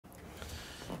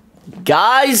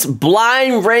Guys,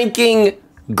 blind ranking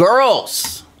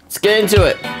girls. Let's get into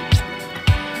it.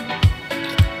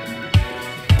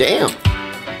 Damn.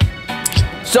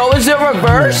 So is it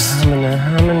reverse?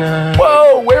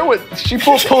 Whoa, where was she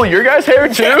pull your guys' hair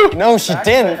too? No, she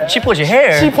didn't. She pulled your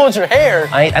hair. She pulled your hair.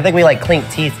 I think we like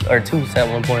clinked teeth or tooth at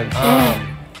one point.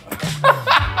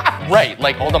 Right,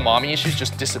 like all the mommy issues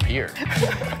just disappeared.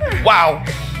 Wow.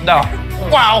 No.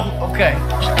 Wow. Okay.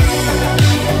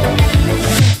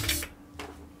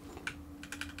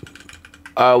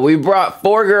 We brought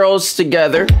 4 girls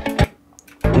together.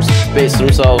 Space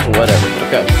themselves, whatever.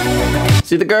 Okay.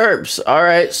 See the gerbs. All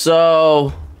right,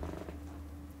 so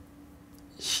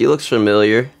she looks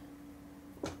familiar.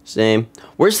 Same.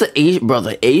 Where's the Asian, bro?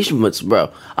 The Asian was,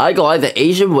 bro. I ain't gonna lie. The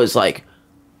Asian was like,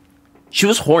 she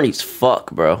was horny as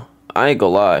fuck, bro. I ain't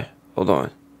gonna lie. Hold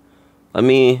on. Let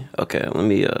me.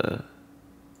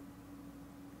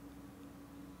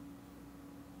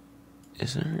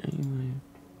 Is there any way?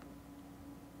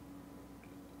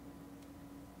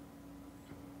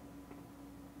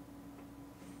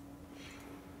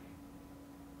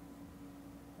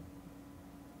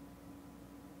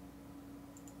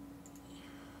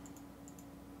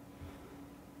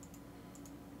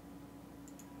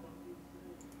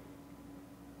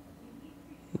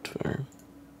 Fair.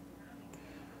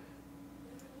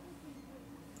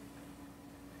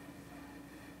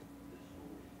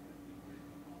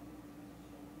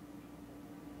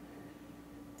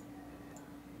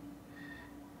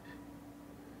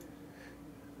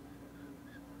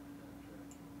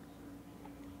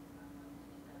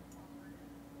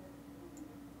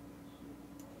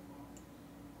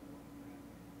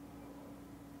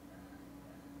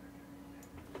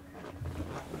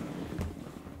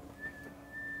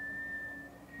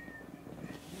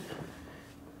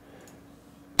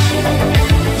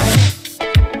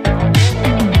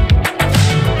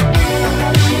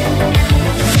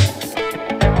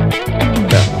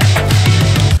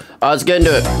 Let's get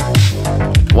into it.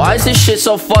 Why is this shit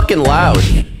so fucking loud?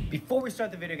 Before we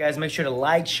start the video, guys, make sure to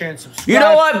like, share, and subscribe. You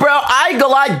know what, bro? I ain't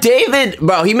gonna lie, David,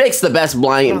 bro, he makes the best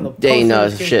blind dating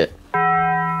shit.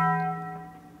 Yeah,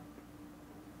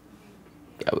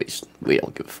 we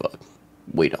don't give a fuck.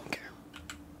 We don't care.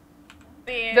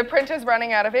 The printer's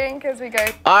running out of ink as we go.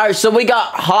 Alright, so we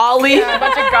got Holly. Yeah, a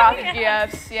bunch of goth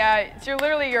gifs. Yeah, it's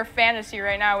literally your fantasy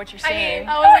right now, what you're seeing.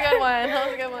 That was a good one. That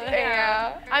was a good one.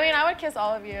 Yeah. I mean, I would kiss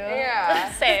all of you.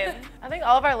 Yeah. Same. I think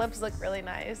all of our lips look really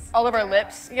nice. All of our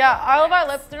lips? Yeah, all of our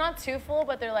lips, they're not too full,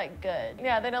 but they're like good.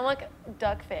 Yeah, they don't look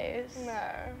duck face. No.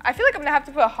 I feel like I'm gonna have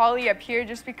to put Holly up here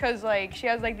just because like she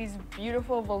has like these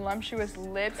beautiful voluptuous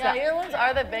lips. Yeah, your lips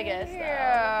are the biggest.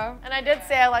 Yeah. Though. And I did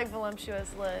say I like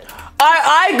voluptuous lips.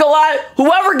 I ain't gonna lie,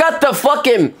 whoever got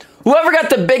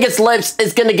the biggest lips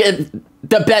is gonna get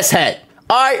the best head.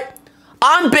 Alright?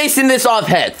 I'm basing this off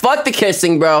head. Fuck the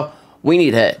kissing, bro. We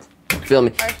need head. Feel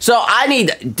me? So I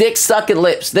need dick sucking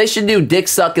lips. They should do dick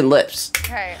sucking lips.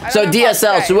 Okay. So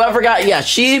DSLs, whoever got, you're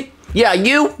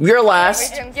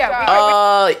last.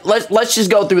 Let's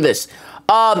just go through this.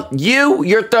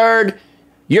 You're third,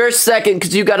 you're second,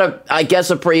 because you got I guess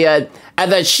a pre-ed,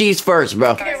 and then she's first,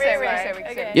 bro.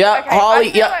 Okay. Yeah,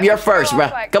 Holly, you're first, bro.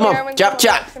 Come on,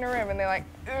 chop. In a room and they're like,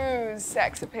 ooh,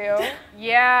 sex appeal.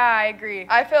 Yeah, I agree.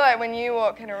 I feel like when you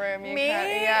walk in a room, you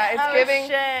can't.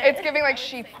 Yeah, it's giving like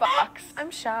she fucks.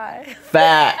 I'm shy.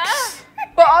 Facts.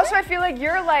 But also, I feel like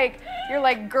you're like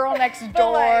girl next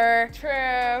door. True.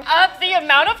 The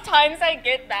amount of times I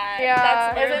get that.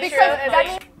 Yeah.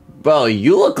 That's true. Bro,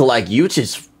 you look like you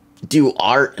just do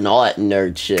art and all that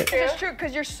nerd shit. It's true,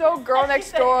 because you're so girl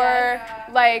next door.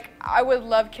 Like, I would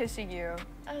love kissing you.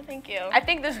 Oh, thank you. I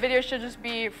think this video should just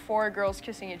be 4 girls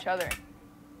kissing each other.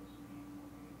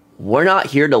 We're not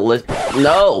here to listen.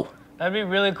 No. That'd be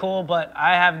really cool, but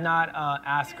I have not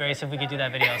asked Grace if we could do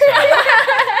that video. So.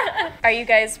 Are you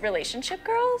guys relationship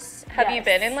girls? Have you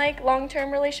been in like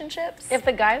long-term relationships? If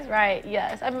the guy's right,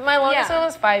 yes. My longest one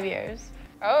was 5 years.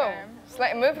 Oh,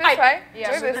 move this way.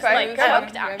 Yeah, move this way.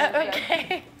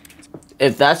 Okay.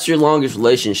 If that's your longest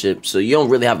relationship, so you don't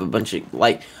really have a bunch of,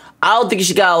 like, I don't think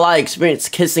she got a lot of experience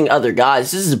kissing other guys.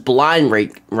 This is blind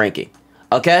ranking,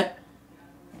 okay?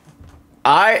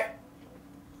 Alright?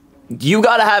 You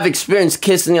gotta have experience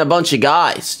kissing a bunch of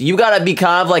guys. You gotta be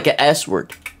kind of like an S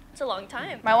word. It's a long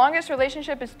time. My longest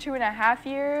relationship is 2.5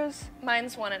 years.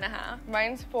 Mine's 1.5.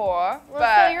 Mine's 4. Well,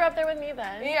 but so you're up there with me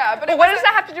then. Yeah, but what does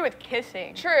that have to do with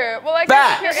kissing? True. Well, like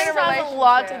Facts. you're in a relationship. Has a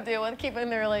lot to do with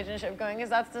keeping the relationship going, because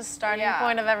that's the starting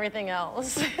point of everything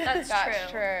else. That's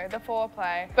true. The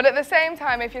foreplay. But at the same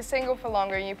time, if you're single for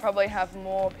longer, you probably have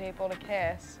more people to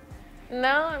kiss.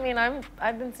 No, I mean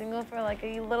I've been single for like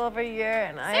a little over a year,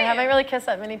 and I haven't really kissed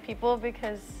that many people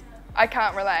because I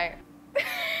can't relate.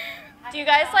 Do you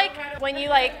guys like when you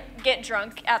like get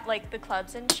drunk at like the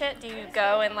clubs and shit? Do you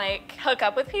go and like hook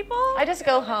up with people? I just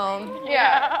go home.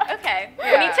 Yeah. Okay.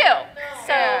 Yeah. Me too.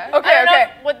 So Yeah. I don't know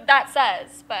Okay. what that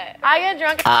says, but I get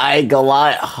drunk. I ain't gonna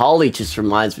lie, Holly just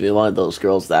reminds me of one of those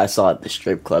girls that I saw at the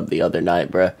strip club the other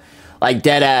night, bruh. Like,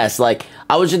 dead ass. Like,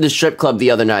 I was in the strip club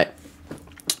the other night.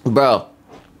 Bro.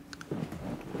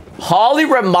 Holly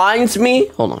reminds me...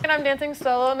 Hold on. And I'm dancing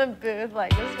solo in the booth,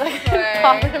 like just like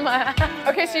popping in my ass.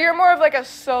 Okay, so you're more of like a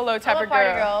solo type I'm a of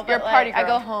party girl, You're a but party like,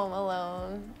 girl. I go home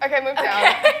alone. Okay, move down.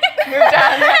 Move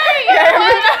down. that's good.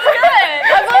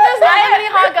 I feel like there's not that many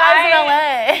hot guys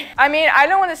in LA. I mean, I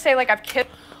don't want to say like I've kissed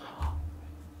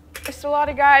a lot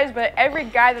of guys, but every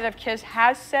guy that I've kissed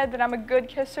has said that I'm a good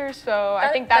kisser, so I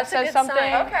think that that's a says good something.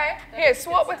 sign. Okay. Here,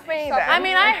 swap with me then. I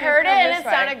mean, I heard it and it This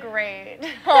way. sounded great.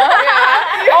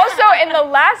 Yeah. Also, in the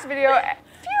last video, a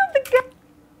few of the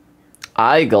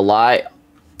I ain't gonna lie.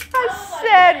 guys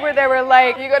said where they were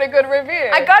like, you got a good review.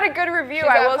 I got a good review,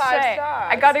 I will got 5 say. stars.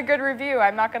 I got a good review,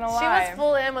 I'm not gonna She lie. was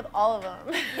full in with all of them.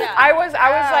 I was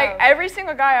like, every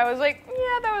single guy, I was like,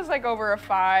 yeah, that was like over a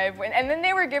 5. And then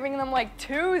they were giving them like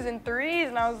 2s and 3s,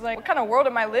 and I was like, what kind of world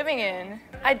am I living in?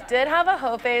 I did have a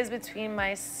hoe phase between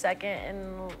my second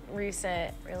and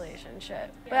recent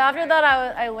relationship. But after that,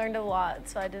 I learned a lot,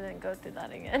 so I didn't go through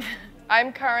that again.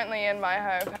 I'm currently in my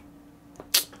hoe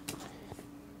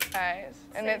phase,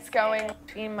 and it's going.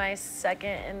 Between my second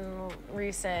and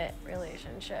recent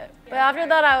relationship. But after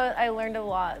that, I learned a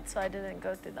lot, so I didn't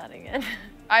go through that again.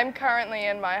 I'm currently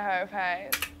in my hoe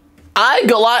phase. I ain't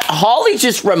gonna lie. Holly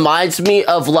just reminds me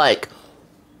of like...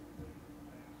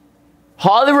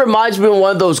 Holly reminds me of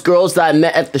one of those girls that I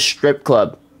met at the strip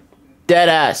club. Dead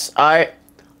ass, alright?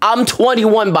 I'm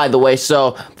 21, by the way,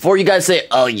 so before you guys say,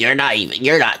 oh, you're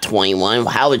not 21.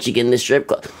 How would you get in the strip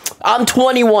club? I'm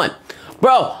 21.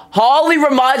 Bro, Holly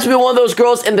reminds me of one of those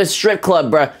girls in the strip club,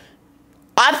 bro.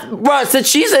 Bro, since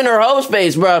she's in her host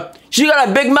phase, bro, she got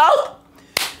a big mouth.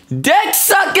 Dick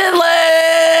sucking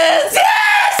lips!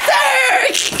 Yes,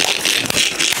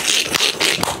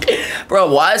 sir!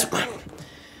 Bro, why is... Oh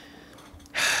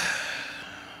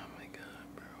my god,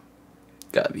 bro.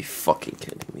 Gotta be fucking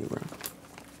kidding me, bro.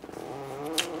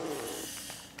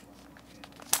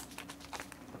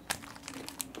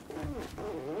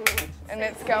 And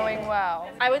it's going well.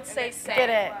 I would say same. Get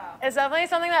it? It's definitely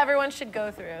something that everyone should go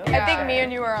through. I think me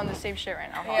and you are on the same shit right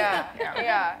now. Yeah,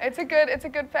 yeah. It's a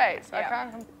good phase. I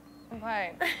can't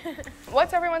complain.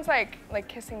 What's everyone's like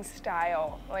kissing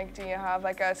style? Like, do you have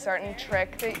like a certain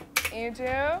trick that you do?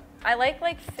 I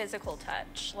like physical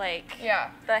touch, like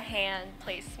the hand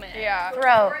placement. Yeah.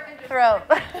 Throat.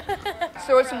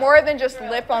 So it's more than just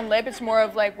lip on lip. It's more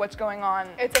of like what's going on.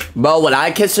 It's a Bro, when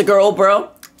I kiss a girl,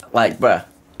 bro, like, bro,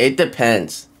 it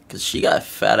depends. Cause she got a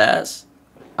fat ass.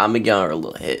 I'ma get on her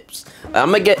little hips.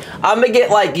 I'ma get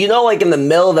like, you know, like in the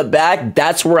middle of the back,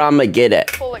 that's where I'ma get at.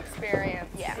 full experience.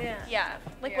 Yeah.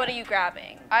 Like, what are you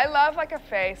grabbing? I love like a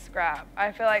face grab.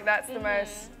 I feel like that's the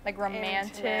most like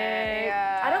romantic.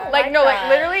 Yeah. I don't like like no, that. like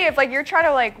literally if like you're trying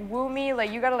to like woo me,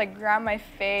 like you gotta like grab my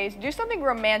face. Do something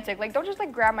romantic. Like don't just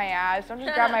like grab my ass. Don't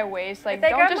just grab my waist. Like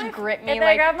don't just grip me. If they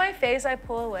Like grab my face, I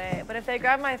pull away. But if they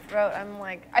grab my throat, I'm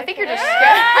like. I think you're just scared.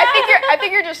 I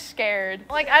think you're just scared.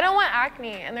 Like, I don't want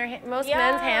acne, and most Yeah.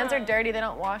 men's hands are dirty. They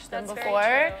don't wash them That's very before.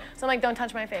 true. So I'm like, don't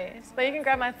touch my face. But you can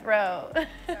grab my throat.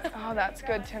 Oh, that's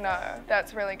good to know.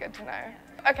 That's really good to know.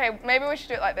 Okay, maybe we should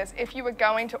do it like this. If you were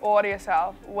going to order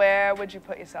yourself, where would you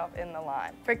put yourself in the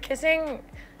line? For kissing,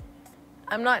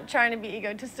 I'm not trying to be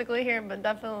egotistical here, but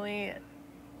definitely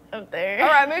up there. All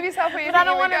right, move yourself where you But I think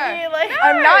don't you want would to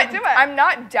go. be like. I'm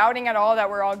not doubting at all that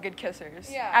we're all good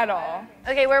kissers. At all.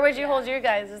 Okay, where would you hold your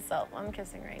guys' self on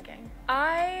kissing ranking?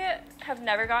 I have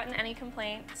never gotten any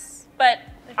complaints, but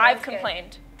I've that's good.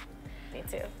 complained. Me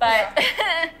too. But,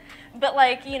 but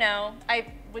like, you know, I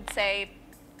would say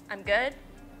I'm good.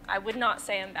 I would not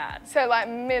say I'm bad. So like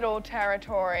middle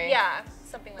territory. Yeah,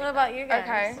 something like What about you guys?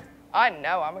 Okay. I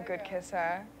know I'm a good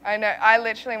kisser. I know. I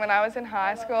literally, when I was in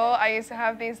high school, I used to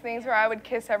have these things where I would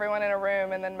kiss everyone in a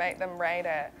room and then make them rate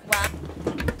it.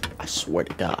 I swear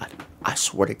to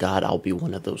God, I'll be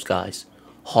one of those guys.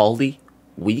 Holly,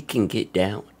 we can get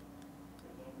down.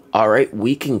 All right,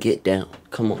 we can get down.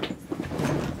 Come on.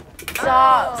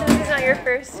 Stop. Since it's not your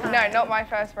first time. No, not my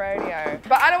first rodeo.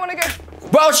 But I don't want to go.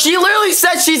 Bro, she literally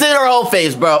said she's in her whole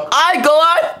phase, bro. I go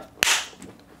on.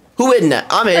 Who hitting that?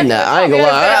 I'm hitting that. I ain't gonna lie.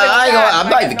 I ain't gonna lie. I'm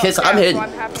not even kissing. I'm hitting.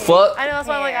 Fuck. I know, that's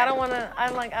why I'm like,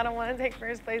 I don't want to take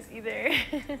first place either.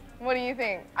 What do you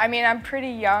think? I mean, I'm pretty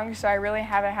young, so I really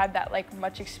haven't had that like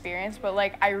much experience, but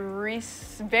like I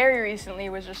very recently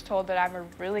was just told that I'm a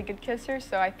really good kisser,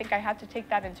 so I think I have to take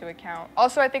that into account.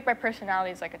 Also, I think my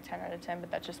personality is like a 10 out of 10, but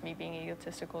that's just me being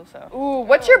egotistical, so. Ooh,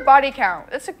 what's your body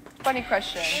count? That's a funny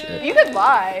question. Shit. You could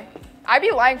lie. I'd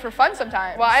be lying for fun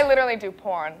sometimes. Well, I literally do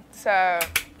porn, so.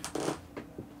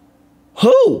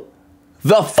 Who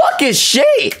the fuck is she?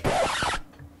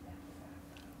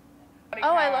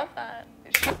 Oh, I love that.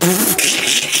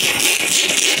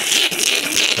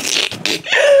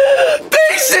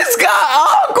 This just got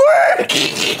awkward.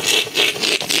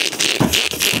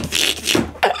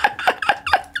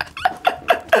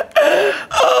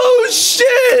 Oh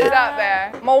shit! What's up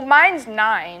there? Well, mine's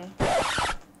 9.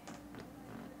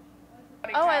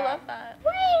 Oh, I love that.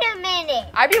 Wait a minute.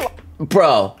 I'd be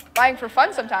Bro. lying for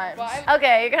fun sometimes.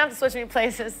 Okay, you're gonna have to switch me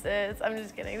places, sis. I'm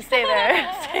just kidding. Stay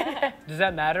there. Stay there. Does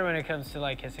that matter when it comes to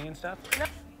like kissing and stuff?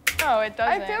 No, it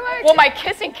doesn't. I feel like. Well, my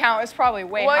kissing count is probably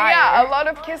way higher. Well, yeah, a lot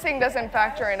of kissing doesn't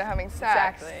factor into having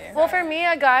sex. Exactly. Well, for me,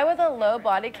 a guy with a low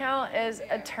body count is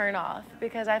a turnoff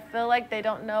because I feel like they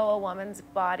don't know a woman's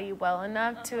body well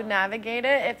enough to navigate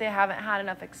it if they haven't had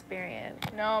enough experience.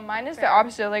 No, mine is the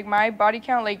opposite. Like my body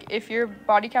count, like if your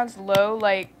body count's low,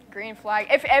 like green flag.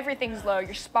 If everything's low,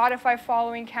 your Spotify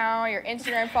following count, your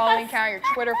Instagram following count, your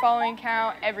Twitter following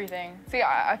count, everything. See,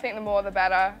 I think the more the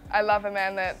better. I love a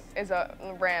man that is a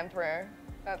ran through.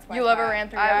 That's my You love a type. ran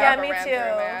through I guy? love Yeah, a me ran too. through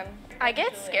man. I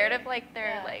get scared of like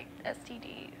their like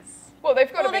STDs. Well, they've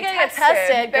got to Well, be they gotta get tested.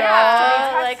 tested, They girl.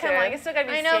 have to be Like, come on, you tested. still gotta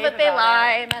be I safe know, but they about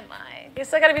lie. it. Men lie. You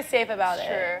still gotta be safe about it.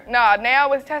 True. No, now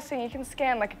with testing, you can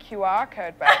scan like a QR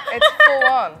code, but it's full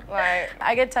on. Like,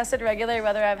 I get tested regularly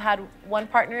whether I've had one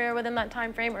partner within that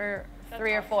time frame or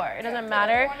 3 or 4. It doesn't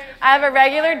matter. I have a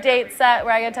regular date set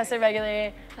where I get tested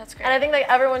regularly. That's great. And I think like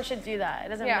everyone should do that. It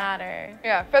doesn't Yeah. matter.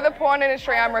 yeah, for the porn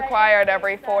industry, I'm required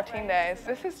every 14 days.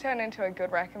 This has turned into a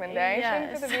good recommendation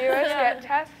Yes. for the viewers. Get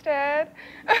tested.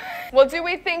 Well, do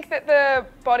we think that the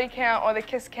body count or the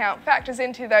kiss count factors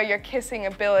into, though, your kissing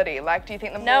ability? Like, do you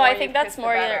think the more No, I you think that's kiss, the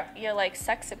more better? your like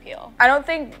sex appeal. I don't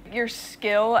think your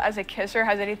skill as a kisser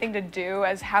has anything to do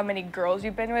as how many girls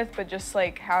you've been with, but just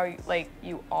like how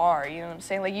you are. You know what I'm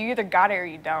saying? Like you either got it or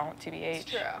you don't. TBH.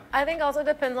 True. I think also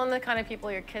depends on the kind of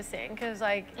people you're kissing, because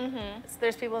like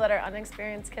there's people that are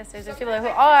unexperienced kissers, there's people who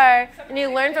are, and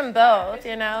you learn from both,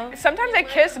 you know. Sometimes I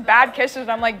kiss bad kissers,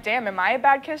 and I'm like, damn, am I a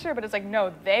bad kisser? But it's like,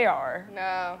 no, they are.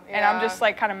 No. And I'm yeah. just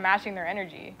like kind of matching their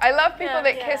energy. I love people Yeah.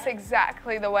 that kiss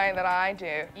exactly the way that I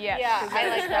do. Yes. Yeah, I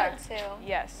like that too.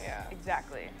 Yes. Yeah.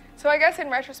 Exactly. So I guess in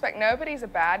retrospect, nobody's a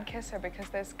bad kisser because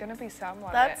there's gonna be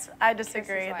someone. I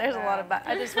disagree. like There's a lot that. of bad.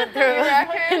 I just went You through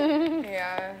reckon?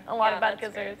 Yeah. a lot Yeah, of bad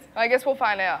that's kissers. I guess we'll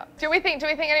find out. Do we think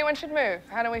anyone should move?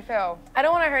 How do we feel? I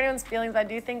don't want to hurt anyone's feelings. I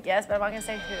do think yes, but I'm not gonna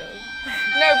say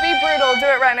who. No, be brutal. Do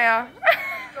it right now.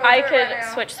 I Do it could right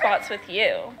now. switch spots with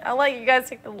you. I'll let you guys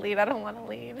take the lead. I don't want to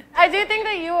lead. I do think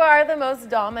that you are the most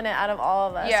dominant out of all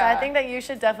of us. So Yeah. I think that you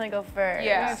should definitely go first.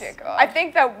 Yes. You take off. I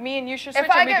think that me and you should switch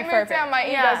If I and make get it moved perfect. down, my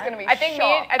ego's Yeah. gonna be I think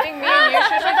shot. me and you should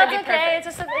But switch and that's be okay.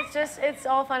 perfect. It's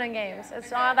all fun and games.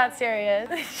 It's not that serious.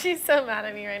 She's so mad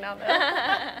at me right now, though.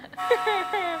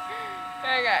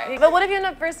 Okay. But what if you end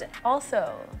up first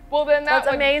also? Well, then That's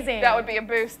amazing. That would be a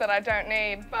boost that I don't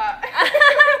need. But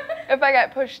if I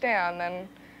get pushed down, then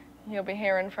you'll be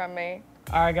hearing from me.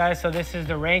 All right, guys, so this is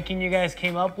the ranking you guys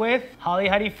came up with. Holly,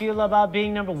 how do you feel about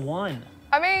being number 1?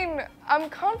 I mean, I'm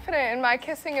confident in my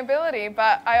kissing ability,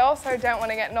 but I also don't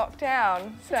want to get knocked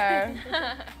down. So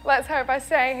let's hope I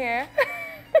stay here.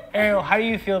 Ariel, how do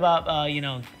you feel about,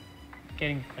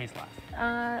 getting placed last?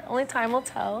 Only time will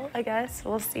tell, I guess.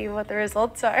 We'll see what the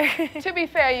results are. To be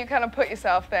fair, you kind of put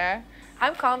yourself there.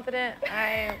 I'm confident.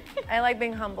 I like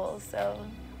being humble, so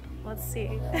let's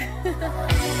see.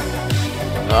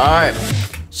 Alright.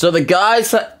 So the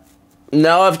guys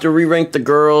now have to re-rank the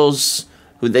girls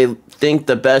who they think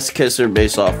the best kisser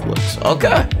based off looks.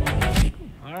 Okay.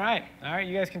 All right,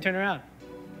 you guys can turn around.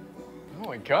 Oh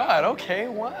my God. Okay.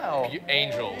 Wow. You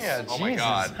angels. Yeah, oh my Jesus.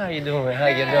 God. How you doing? How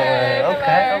you doing?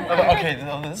 Okay. Okay.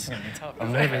 No, this is gonna be tough.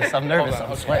 I'm nervous. I'm nervous.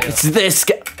 I'm sweating. It's this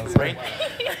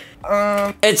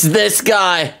guy. It's this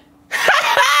guy.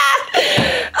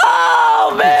 Oh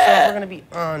So if man. we're gonna be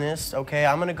honest, okay,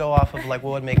 I'm gonna go off of like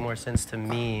what would make more sense to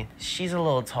me. She's a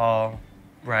little tall.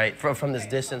 right? From this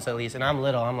distance at least, and I'm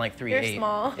little. I'm like 3'8". You're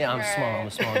small. Yeah, I'm small. I'm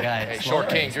a small guy. Hey, Small short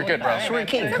guy. kings, you're good, bro. Short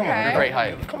king, come on. You're great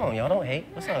height. Come on, y'all, don't hate.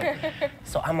 What's up?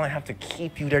 So I might have to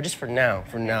keep you there just for now.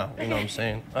 You know what I'm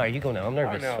saying? All right, you go now. I'm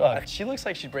nervous. Fuck. She looks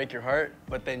like she'd break your heart,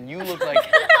 but then you look like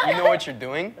you know what you're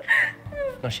doing.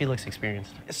 No, she looks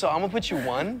experienced. So I'm gonna put you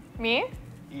 1. Me?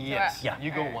 Yes. Yeah.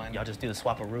 You go 1. Y'all just do the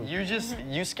swap of room.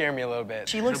 You scare me a little bit.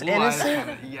 She looks The blue eyes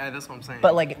innocent. kinda- yeah, that's what I'm saying.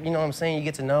 But like, you know what I'm saying? You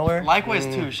get to know her. Likewise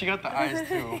too. She got the eyes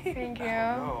too. Thank you.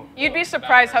 Oh. You'd be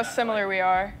surprised how similar we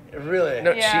are. Really?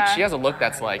 No, Yeah. she has a look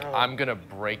that's like, I'm gonna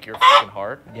break your fucking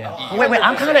heart. Yeah. Wait,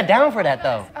 I'm kind of down for that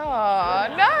though. Oh,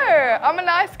 no. I'm a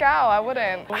nice gal. I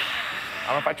wouldn't. I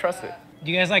don't know if I trust it.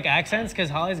 Do you guys like accents? Because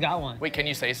Holly's got one. Wait, can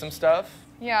you say some stuff?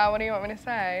 Yeah, what do you want me to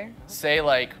say? Say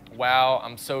like, wow,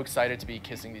 I'm so excited to be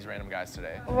kissing these random guys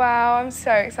today. Wow, I'm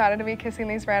so excited to be kissing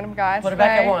these random guys Put it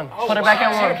back at today. 1. Put it back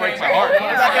at 1. Breaks my heart.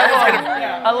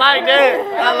 I like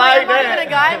that. I like I'm a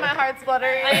guy, my heart's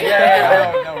fluttering.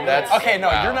 No. That's Okay, no,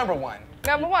 wow. you're number 1.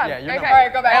 Number 1. Yeah, you're okay. number All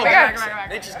right, go back. Oh, go back. Guys.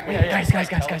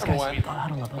 Number 1.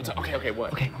 Hold on. Okay,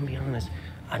 what? Okay, I'm gonna be honest.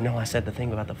 I know I said the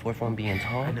thing about the 4th one being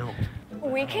tall. I know.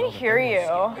 We can hear you.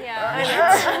 Yeah.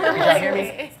 Did y'all hear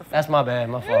me? That's my bad,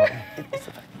 my fault.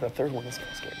 The 3rd one is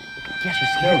gonna scare me. Yeah, she's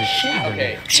scared the shit out of me.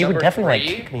 Okay. She would number definitely like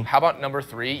 3, kick me. How about number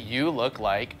 3? You look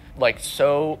like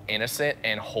so innocent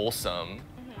and wholesome.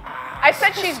 I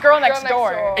said she's girl next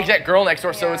door. Exact girl next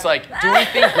door. So it's like, do we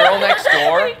think girl next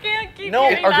door? I can't keep No,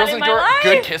 hearing Are that girls in next my door life.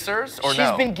 good kissers or She's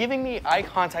no? been giving me eye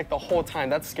contact the whole time.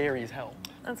 That's scary as hell.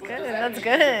 That's good. That's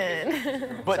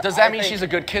good. But does that mean she's a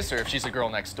good kisser if she's a girl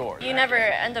next door? You never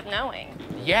end up knowing.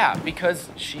 Yeah, because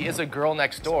she is a girl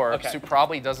next door, so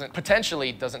probably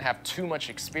potentially doesn't have too much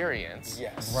experience.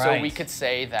 Yes. So we Right. could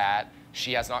say that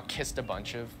she has not kissed a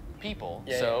bunch of people.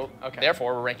 So yeah. Okay.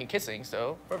 therefore we're ranking kissing.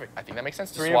 So Perfect. I think that makes sense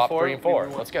to 3 and swap 4, 3 and 4.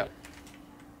 we Let's go.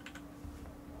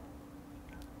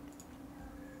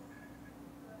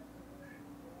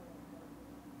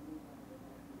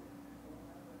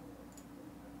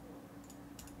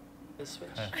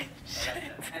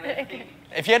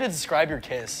 If you had to describe your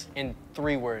kiss in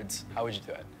 3 words, how would you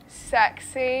do it?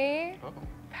 Sexy,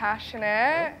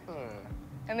 passionate,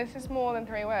 and this is more than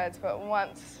 3 words, but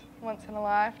once in a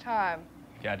lifetime.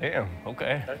 Goddamn.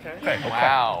 Okay.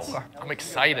 Wow. I'm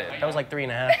excited. That was like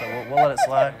 3.5, but we'll let it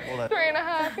slide. We'll let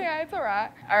 3.5, yeah, it's all right.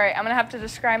 All right, I'm gonna have to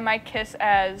describe my kiss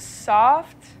as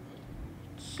soft,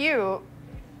 cute,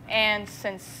 and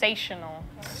sensational.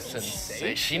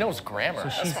 She knows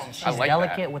grammar. She's I like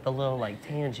delicate that. with a little like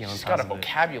tangy on She's top got a of it.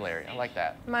 vocabulary. I like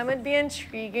that. Mine would be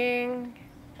intriguing,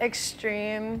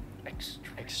 extreme,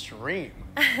 Extreme.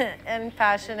 and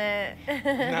passionate.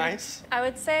 Nice. I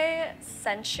would say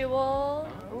sensual,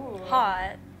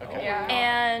 hot, Okay. Yeah. The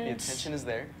and attention is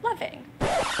there. loving.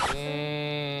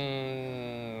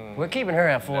 We're keeping her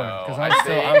at 4 No, because I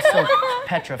I'm still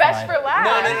petrified. Best for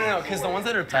last. No, because the ones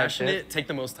that are passionate take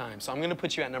the most time. So I'm gonna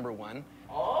put you at number 1.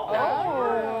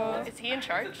 Is he in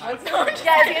charge? Yeah, is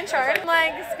he in charge? I'm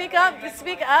like, speak up,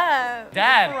 speak up.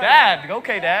 Dad.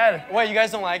 Okay, Dad. Wait, you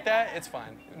guys don't like that? It's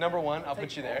fine. Number 1, I'll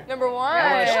put you there. Number 1.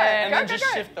 And then just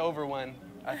shift over 1.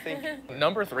 I think.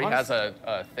 Number 3 has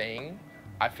a thing.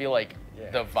 I feel like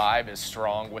the vibe is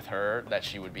strong with her that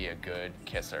she would be a good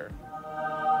kisser.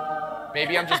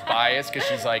 Maybe I'm just biased because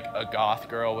she's like a goth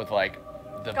girl with like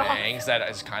the bangs that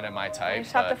is kind of my We type.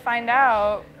 just have to But find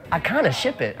out. I kind of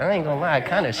ship it. I ain't gonna lie. I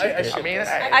kind of ship it. I mean,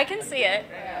 I can see it.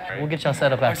 We'll get y'all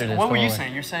set up after this. What were don't you worry.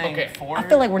 saying? You're saying Okay. 4? I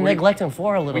feel like we're neglecting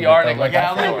 4 a little We bit. are though. Like,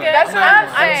 neglecting I feel- 4. That's what I'm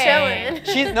I'm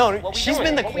saying. chilling. She's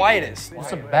been the quietest.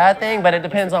 It's a bad thing, but it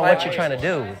depends on what you're trying to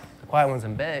do. The quiet one's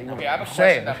in bed. Okay, I have a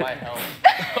question that might help.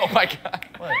 Oh my God.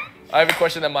 I have a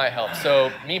question that might help.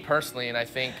 So me personally, and I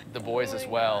think the boys as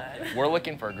well, we're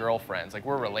looking for girlfriends. Like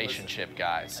we're relationship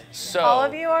guys. So All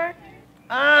of you are?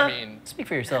 I mean, Speak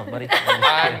for yourself, buddy.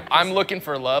 I'm looking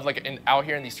for love. Like out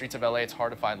here in these streets of LA, it's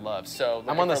hard to find love. So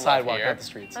I'm on the looking for love sidewalk, here. not the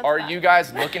streets. Are you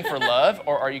guys looking for love,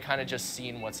 or are you kind of just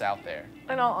seeing what's out there?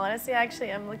 In all honesty,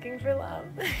 actually, I'm looking for love.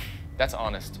 That's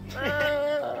honest.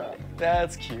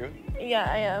 That's cute. Yeah,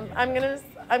 I am. I'm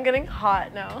getting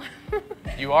hot now.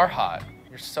 You are hot.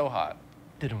 You're so hot.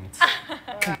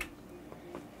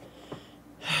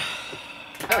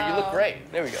 No, you look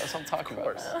great. There we go. That's what I'm talking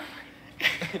about.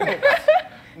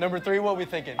 Number 3, what are we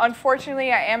thinking?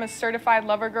 Unfortunately, I am a certified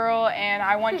lover girl, and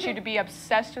I want you to be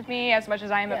obsessed with me as much as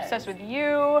I am obsessed with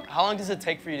you. How long does it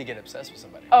take for you to get obsessed with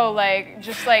somebody? Oh,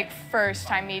 just first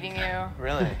time meeting you.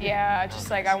 Really? Yeah,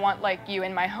 just I want you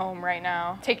in my home right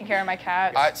now, taking care of my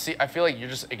cats. I feel like you're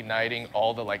just igniting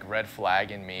all the red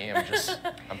flag in me.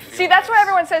 I'm See, that's what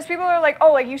everyone says. People are like,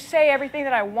 oh, you say everything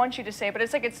that I want you to say, but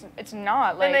it's it's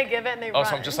not. Then they give it and they run.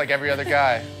 So I'm just like every other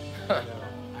guy. I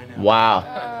know. Wow.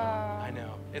 I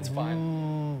know. It's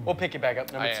fine. We'll pick it back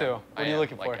up. Number 2. What are you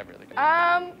looking for?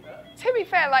 To be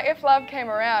fair, if love came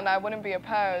around, I wouldn't be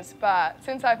opposed. But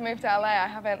since I've moved to LA, I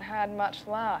haven't had much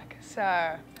luck.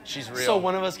 So. She's real. So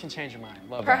one of us can change your mind.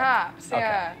 Love Perhaps, that.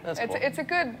 yeah. Okay. That's cool. It's a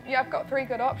good. Yeah, I've got 3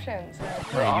 good options. Wait,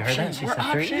 you heard that? She said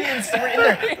 3. Options.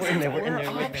 We're in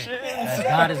there.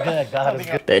 God is good. God is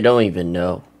good. They don't even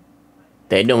know.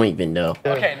 They don't even know.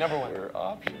 Okay, number 1.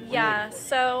 Yeah,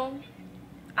 so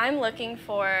I'm looking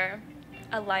for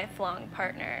a lifelong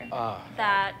partner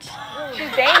that She's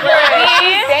dangerous.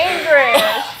 She's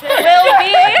dangerous. will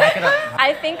be.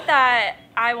 I think that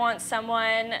I want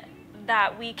someone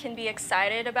that we can be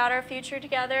excited about our future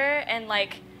together and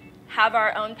have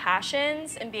our own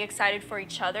passions and be excited for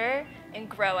each other and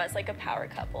grow as a power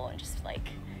couple and just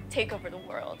take over the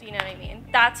world. You know what I mean?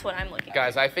 That's what I'm looking for.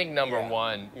 Guys, I think number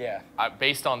 1. Yeah.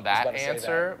 Based on that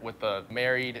answer with the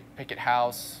married picket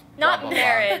house. Not blah, blah, blah.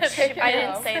 marriage. I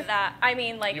didn't say that. I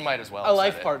mean You might as well. A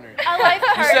life partner. A life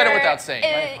partner. You said it without saying.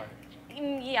 Life Life partner.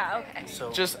 Yeah, okay.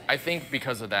 So I think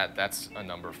because of that, that's a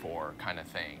number 4 kind of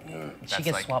thing. She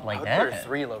gets swapped like I would that. put her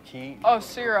 3 low key. Oh,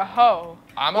 so you're a hoe.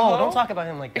 I'm a Oh, hoe? don't talk about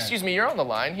him like that. Excuse me, you're on the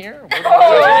line here. We're going to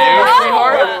you,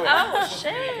 sweetheart. Oh,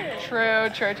 shit. True.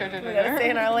 We gotta stay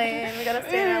in our lane. We gotta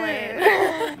stay in our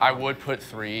lane. I would put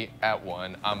 3 at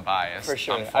 1. I'm biased. For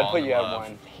sure. I'm I'd falling put in you at love.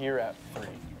 1. Here at 3.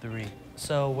 3.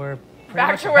 So we're pretty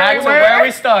Back much to where we were. where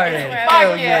we started.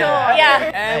 Fuck yeah.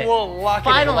 Yeah. And we'll lock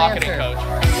Final it in, answer.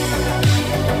 coach.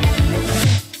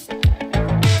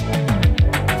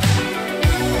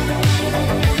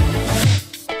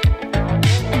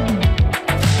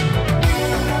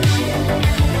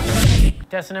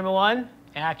 Test number 1,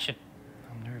 action.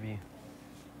 I'm nervy.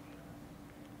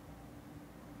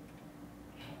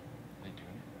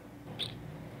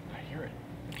 I hear it.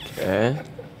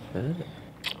 Okay.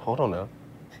 Hold on now.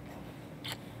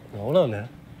 Hold on now.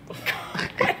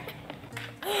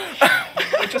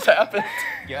 What just happened?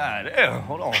 God, ew,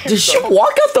 hold on. Did she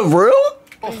walk out the room?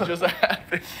 What just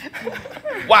happened?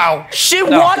 Wow. She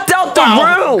walked out the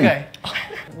room. Okay.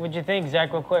 What'd you think,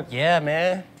 Zach, real quick? Yeah,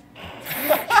 man.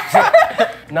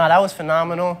 No, that was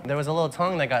phenomenal. There was a little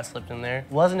tongue that got slipped in there.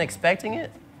 Wasn't expecting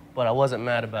it, but I wasn't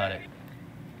mad about it.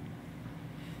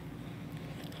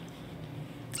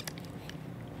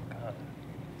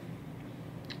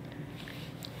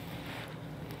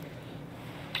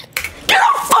 Get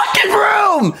out of fucking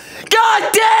room!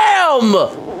 God damn!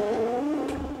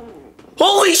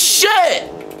 Holy shit!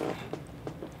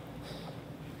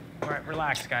 All right,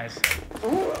 relax, guys.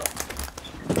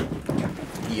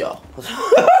 Yo.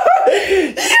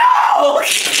 Yo!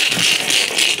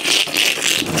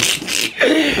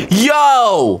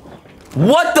 Yo!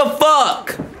 What the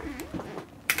fuck?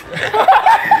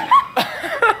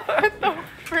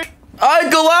 I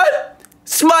ain't gonna lie.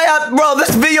 Bro,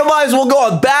 this video might as well go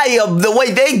on Batty the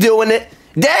way they doing it.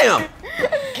 Damn.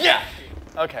 Yeah.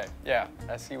 Okay. Yeah.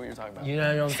 I see what you're talking about. You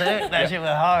know what I'm saying? That shit was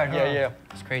hard, huh? Yeah.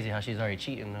 It's crazy how she's already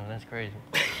cheating, though. That's crazy.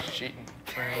 Cheating.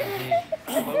 Crazy.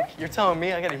 You're telling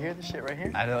me I gotta hear this shit right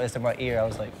here? I know, it's in my ear. I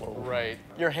was like, whoa. Right.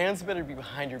 Your hands better be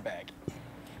behind your back.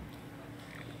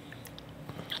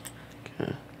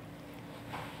 Okay.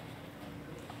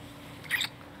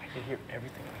 I can hear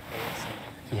everything I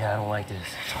feel. Yeah, I don't like this.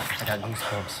 I got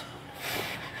goosebumps.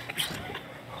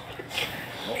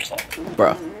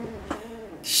 Bro.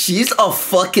 She's a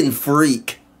fucking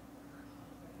freak.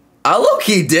 I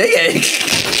low-key dig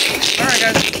it. All right,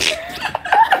 guys.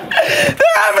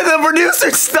 They're having the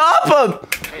producer stop him.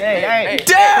 Hey.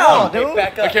 Damn. Dude,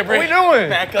 Back up. Okay, what are we doing?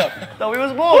 Back up. Thought we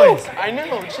was boys. I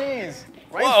know, jeez.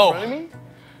 Right Whoa. in front of me?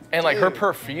 And like her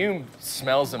perfume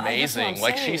smells what amazing. I'm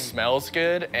Like she saying. smells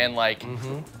good, and like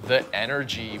the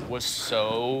energy was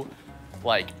so,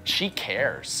 like she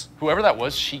cares. Whoever that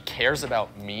was, she cares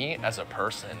about me as a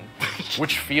person,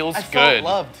 which feels I good. felt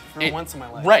loved for once in my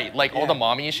life. Right, like all Yeah. the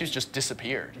mommy issues just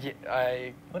disappeared. Yeah,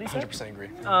 I What do you say? 100% agree.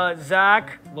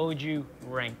 Zach, what would you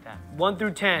rank that? 1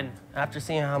 through 10. After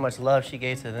seeing how much love she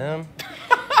gave to them,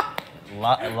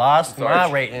 lost Sorry. my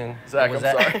rating. Zach, Was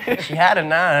I'm that- sorry. She had a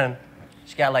 9.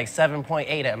 She got like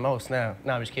 7.8 at most now.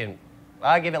 No, I'm just kidding.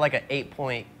 I'll give it like an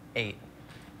 8.8.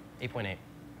 8.8.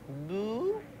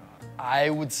 I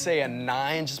would say a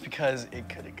 9 just because it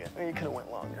could have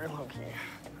went longer, low-key.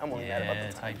 I'm only mad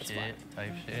about the time.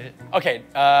 Type shit. Okay,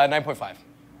 9.5.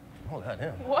 Oh,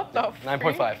 goddamn. What the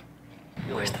 9.5.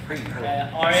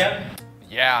 Arya?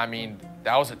 Yeah, I mean,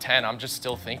 that was a 10. I'm just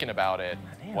still thinking about it.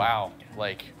 Damn. Wow.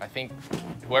 Like, I think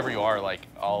whoever you are, like,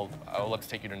 I'll love to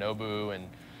take you to Nobu and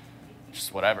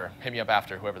just whatever. Hit me up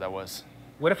after, whoever that was.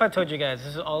 What if I told you guys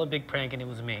this is all a big prank and it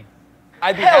was me?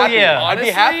 I'd be Hell happy. yeah. I'd be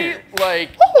happier. Like,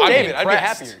 David, I'd be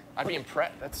happier. I'd be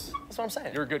impressed. That's what I'm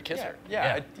saying. You're a good kisser.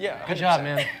 Yeah. Good job,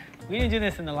 man. We didn't do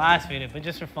this in the last video, but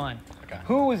just for fun. Okay.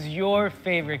 Who was your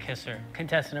favorite kisser?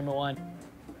 Contestant number 1. Do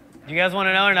you guys want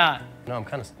to know or not? No, I'm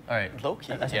kind of. All right.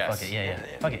 Low-key. That's Yes. Fuck it. Yeah.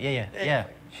 Fuck it. Yeah.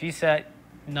 She said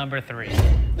number 3.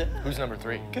 Who's number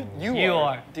 3? Good. You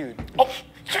are. Dude. Oh,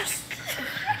 yes!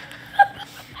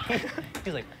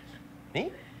 He's like,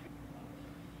 me?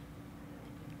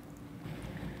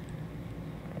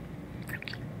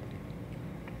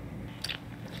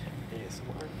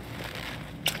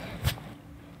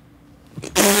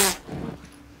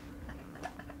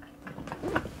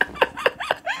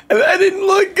 That didn't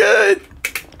look good.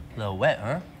 A little wet,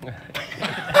 huh?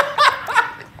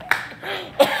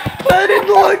 That didn't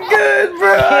look good,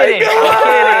 bro.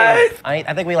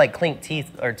 I think we like clinked teeth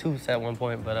or tooths at one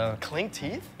point, but Clink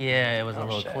teeth? yeah, it was a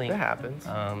little clink. That happens.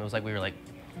 It was like we were like,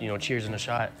 you know, cheers in a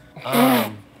shot.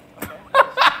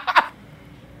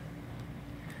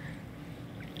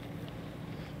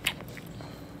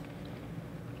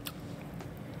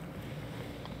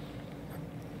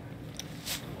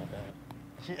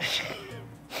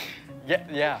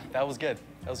 Yeah, that was good.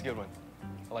 That was a good one.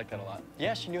 I like that a lot.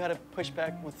 Yeah, she knew how to push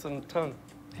back with some tongue.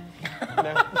 You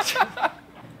know?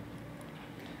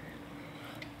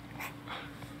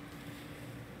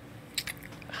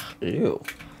 Ew.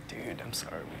 Dude, I'm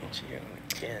sorry we cheated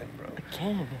again, bro.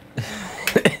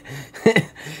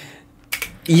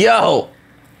 Yo.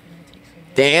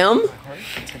 Damn.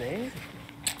 Today?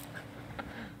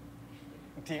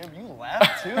 Damn, you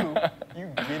laughed too. You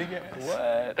getting it?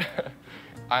 What?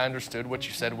 I understood what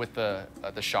you said with the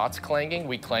shots clanging.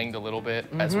 We clanged a little bit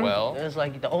as well. It was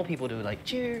like the old people do, like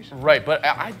cheers. Right, but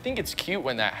I think it's cute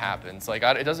when that happens. Like,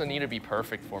 it doesn't need to be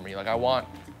perfect for me. Like, I want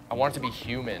it to be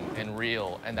human and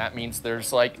real, and that means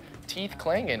there's like teeth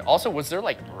clanging. Also, was there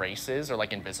like braces or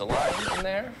like Invisalign in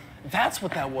there? That's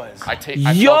what that was. I felt some because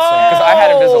I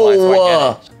had Invisalign, so I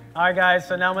get it. All right, guys.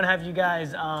 So now I'm gonna have you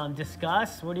guys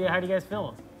discuss. How do you guys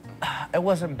feel? It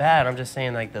wasn't bad. I'm just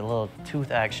saying, like the little tooth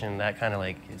action that kind of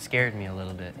like it scared me a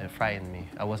little bit. It frightened me.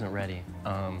 I wasn't ready.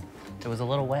 It was a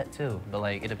little wet too, but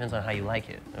like it depends on how you like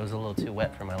it. It was a little too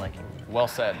wet for my liking. Well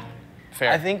said.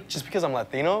 Fair. I think just because I'm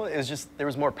Latino, it was just there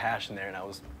was more passion there, and I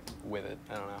was with it.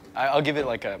 I don't know. I'll give it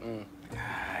like a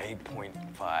 8.5.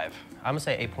 I'm gonna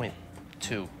say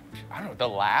 8.2. I don't know, the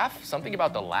laugh, something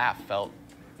about the laugh felt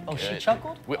Oh, good. she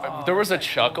chuckled? There was a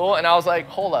chuckle, and I was like,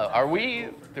 hold up,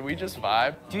 did we just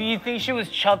vibe? Do you think she was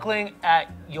chuckling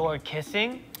at your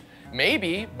kissing?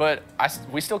 Maybe, but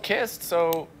we still kissed,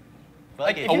 so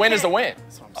Like, a win is a win.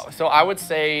 So I would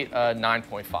say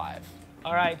 9.5.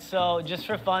 All right, so just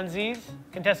for funsies,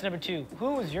 contestant number 2,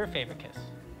 who was your favorite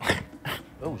kiss?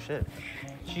 Oh shit.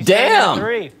 She said Damn. number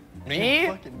 3. Me?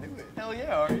 fucking knew it. Hell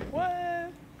yeah, Ari.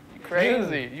 What? You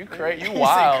crazy. You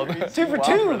wild. crazy. 2 for You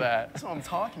 2. wild for that. That's what I'm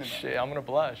talking about. Shit, I'm gonna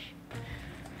blush.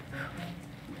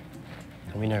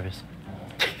 Don't be nervous.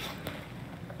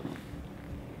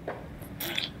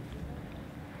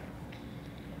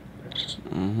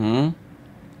 Mm-hmm.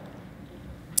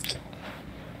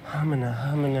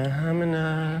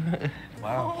 Hamina.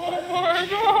 Wow. Oh my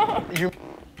god. You're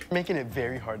making it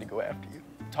very hard to go after you.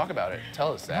 Talk about it.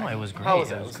 Tell us that. No, it was great. How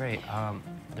was it it? was great.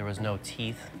 There was no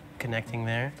teeth connecting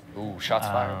there. Ooh, shots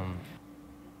fired.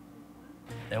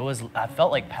 I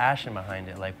felt like passion behind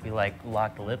it. Like we like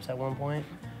locked lips at one point.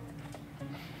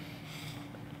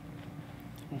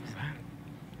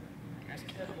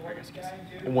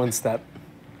 One step.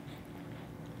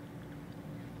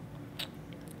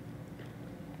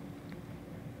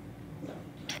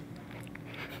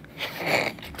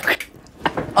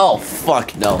 Oh,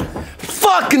 fuck no.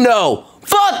 Fuck no!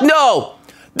 Fuck no!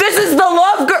 This is the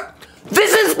love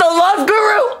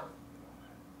guru?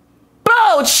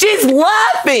 Bro, she's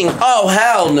laughing! Oh,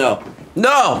 hell no.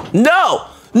 No.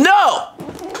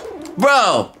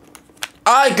 Bro.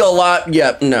 I go lot.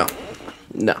 Yep, no.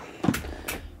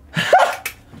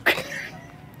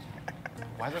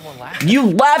 Why is everyone laughing? You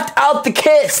laughed out the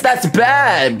kiss. That's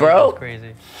bad, bro. That's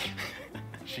crazy.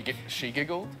 She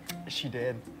giggled? She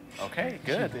did. Okay,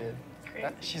 good. She did.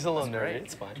 She's a little That's nerdy. great.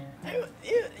 It's fine.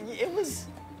 It was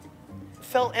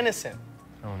felt innocent.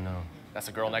 Oh no. That's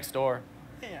a girl next door.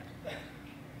 Yeah.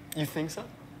 You think so?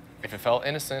 If it felt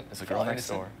innocent, it's a girl next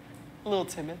door. A little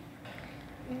timid.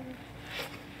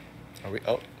 Are we?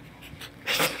 Oh.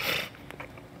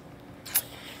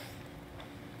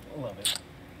 Love it.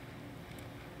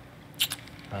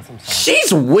 That's some sauce.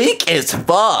 She's weak as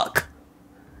fuck.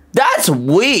 That's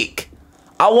weak.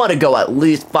 I want to go at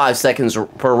least 5 seconds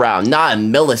per round, not a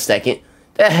millisecond.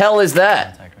 The hell is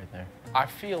that? Contact right there. I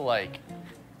feel like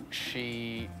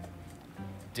she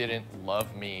didn't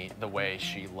love me the way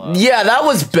she loved. Yeah, that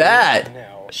was bad.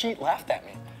 No, she laughed at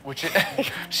me. Which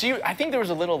I think there was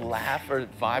a little laugh or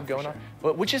vibe going on,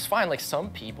 but which is fine. Like some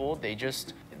people, they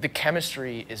just the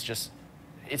chemistry is just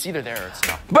it's either there or it's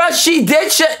not. Bro, she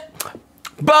did shit.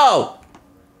 Bro,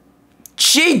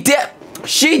 she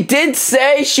did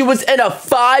say she was in a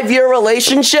 5-year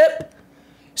relationship.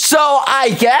 So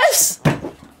I guess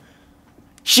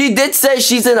she did say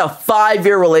she's in a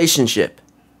 5-year relationship.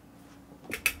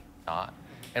 Not.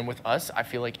 And with us, I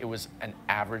feel like it was an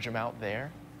average amount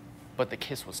there, but the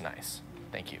kiss was nice.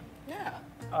 Thank you. Yeah.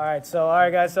 All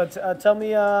right, guys. So tell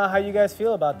me how you guys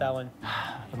feel about that one.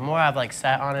 The more I've like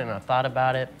sat on it and I thought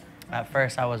about it, at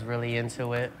first I was really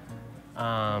into it,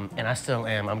 and I still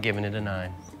am. I'm giving it a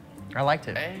 9. I liked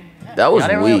it. That was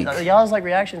weak. Y'all's like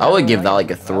reaction. I would give that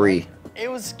like a 3. It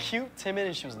was cute, timid,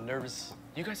 and she was nervous.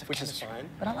 You guys have which is fine.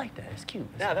 But I like that. It's cute.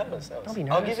 Yeah, that was. Don't be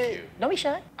I'll nervous. give it. Don't be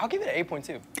shy. I'll give it an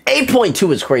 8.2.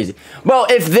 8.2 is crazy. Bro,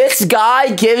 if this guy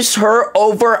gives her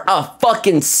over a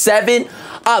fucking 7,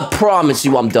 I promise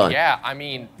you I'm done. Yeah, I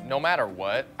mean, no matter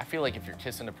what, I feel like if you're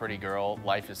kissing a pretty girl,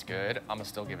 life is good. I'm gonna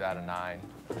still give that a 9.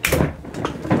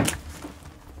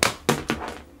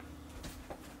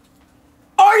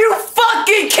 Are you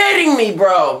fucking kidding me,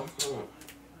 bro?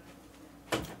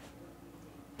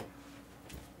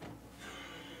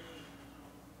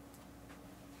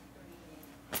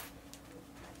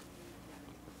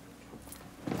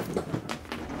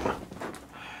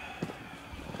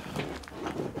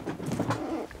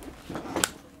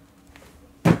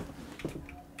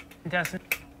 Contestant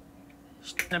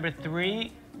number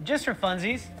 3, just for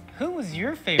funsies, who was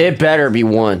your favorite? It better be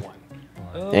 1.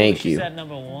 Ooh, Thank she you. said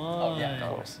number 1. Oh, yeah,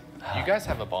 of course. You guys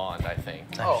have a bond, I think.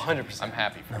 Oh, 100%. I'm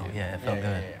happy for No, you. yeah, it felt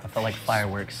good. I felt like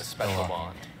fireworks. A special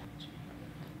bond.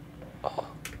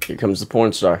 Here comes the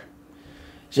porn star.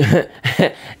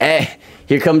 Hey,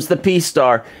 here comes the P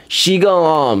star. She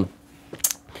gonna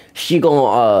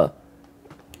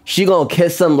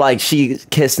kiss him like she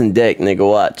kissing dick, nigga.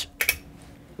 Watch.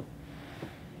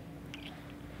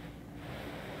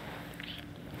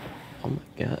 Oh my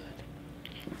god.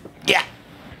 Yeah.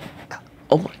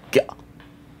 Oh my god. Are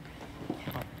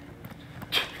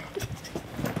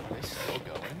they still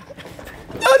going?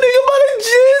 Oh, nigga, about to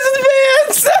jizz his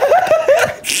pants.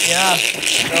 Yeah.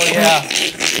 Oh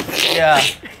yeah. Yeah.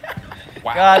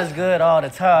 Wow. God is good all the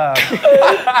time.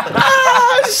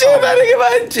 Ah, shit, that nigga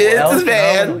about to jizz his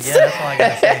pants. Yeah, that's all I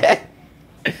gotta say.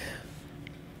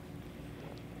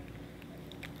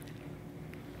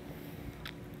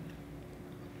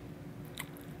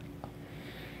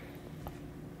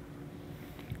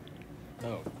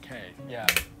 Okay. Yeah.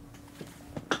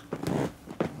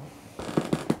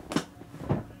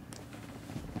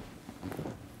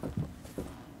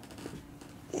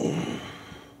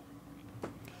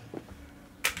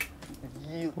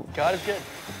 God is good.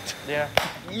 Yeah.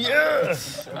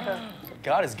 Yes. Okay.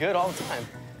 God is good all the time.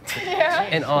 Yeah.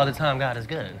 And all the time, God is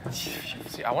good.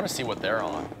 See, I want to see what they're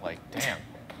on. Like, damn.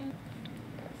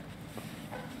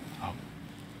 Oh.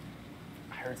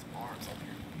 I heard some arms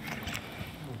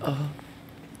up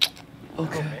here.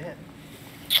 Okay. Oh, man.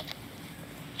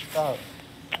 Oh.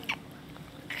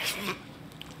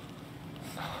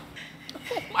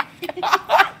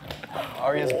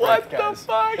 Arya's What breath, guys. the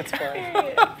fuck? It's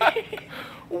fine.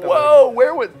 Whoa,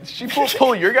 where would she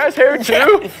pull your guys' hair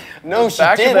too? No, she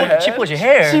back of the didn't. head? She pulled your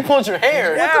hair. She pulled your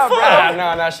hair. Yeah, What the bro.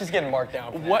 fuck? No, she's getting marked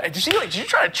down. for that. What? Did you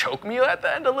try to choke me at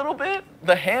the end a little bit?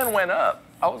 The hand went up.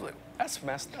 I was like, That's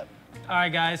messed up. All right,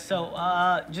 guys.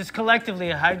 So just collectively,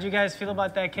 how did you guys feel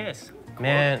about that kiss?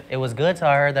 Man, it was good till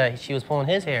I heard that she was pulling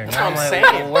his hair. That's Now what I'm I'm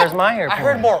like, saying. well, where's my hair I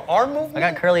pulling? heard more arm movement.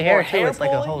 I got curly hair more too. It's like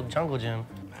a pulling. whole jungle gym.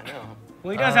 I know.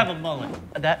 Well, he does have a mullet.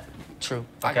 That true.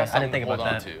 I Okay, got I something didn't think to hold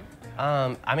about on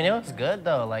that. to. I mean, it was good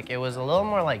though. Like it was a little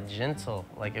more like gentle.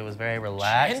 Like it was very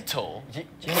relaxed. Gentle.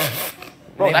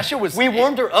 Bro, that shit was. We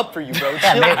warmed her up for you, bro.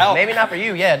 Yeah, Chill maybe, out. maybe not for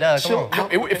you. Yeah, duh. Come Chill on.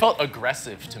 out. It felt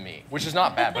aggressive to me, which is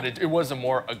not bad, but it was a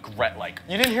more like.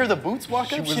 You didn't hear the boots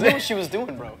walk up? was She knew what she was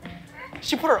doing, bro.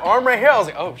 She put her arm right here. I was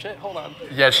like, oh shit, hold on.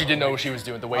 Yeah, she didn't know what she was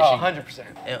doing. The way Oh, she. 100%.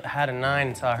 It had a 9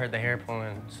 until I heard the hair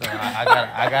pulling. So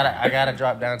I gotta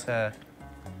drop down to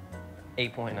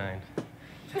 8.9.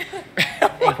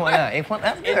 8.9.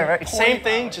 8.9. Right. Same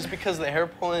thing, just because of the hair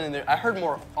pulling and I heard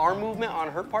more arm movement on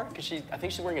her part because I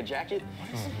think she's wearing a jacket.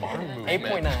 Arm movement.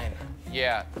 8.9.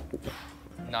 Yeah.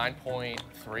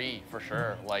 9.3 for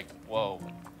sure. Like, whoa.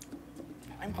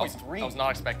 9.3. I was not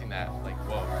expecting that. Like,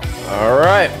 whoa. All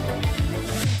right.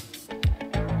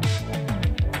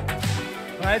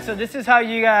 All right, so this is how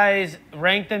you guys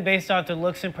rank them based off their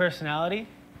looks and personality.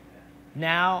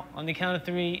 Now, on the count of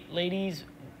 3, ladies,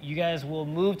 you guys will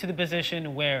move to the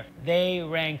position where they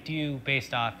ranked you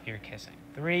based off your kissing.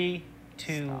 3,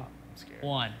 2,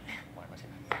 1.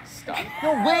 Stop.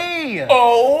 No way!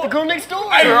 Oh! The girl next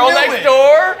door! Girl next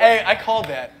door? Hey, I called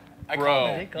that.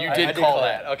 Bro, you I did did call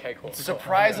that. Okay, cool.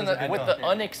 Surprising with the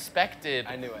unexpected.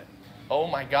 I knew it. Oh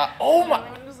my god. Oh my.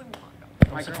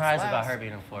 I'm surprised about her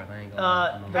being in 4th. I ain't gonna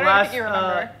lie. The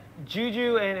last,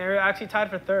 Juju and Ariel actually tied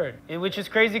for 3rd, which is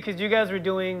crazy because you guys were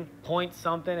doing point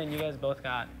something and you guys both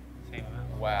got the same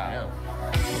amount. Wow.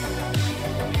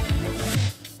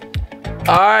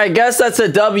 All right, guess that's a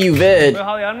W vid. But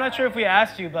Holly, I'm not sure if we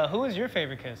asked you, but who was your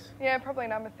favorite kiss? Yeah, probably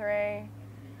number 3.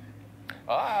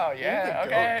 Oh yeah.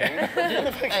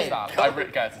 Okay. Stop.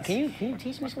 Guys. Can you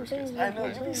teach me some things? I know,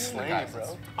 you be slaying, bro.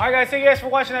 All right, guys, thank you guys for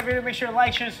watching that video. Make sure to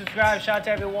like, share, and subscribe. Shout out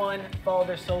to everyone. Follow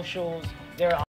their socials. They're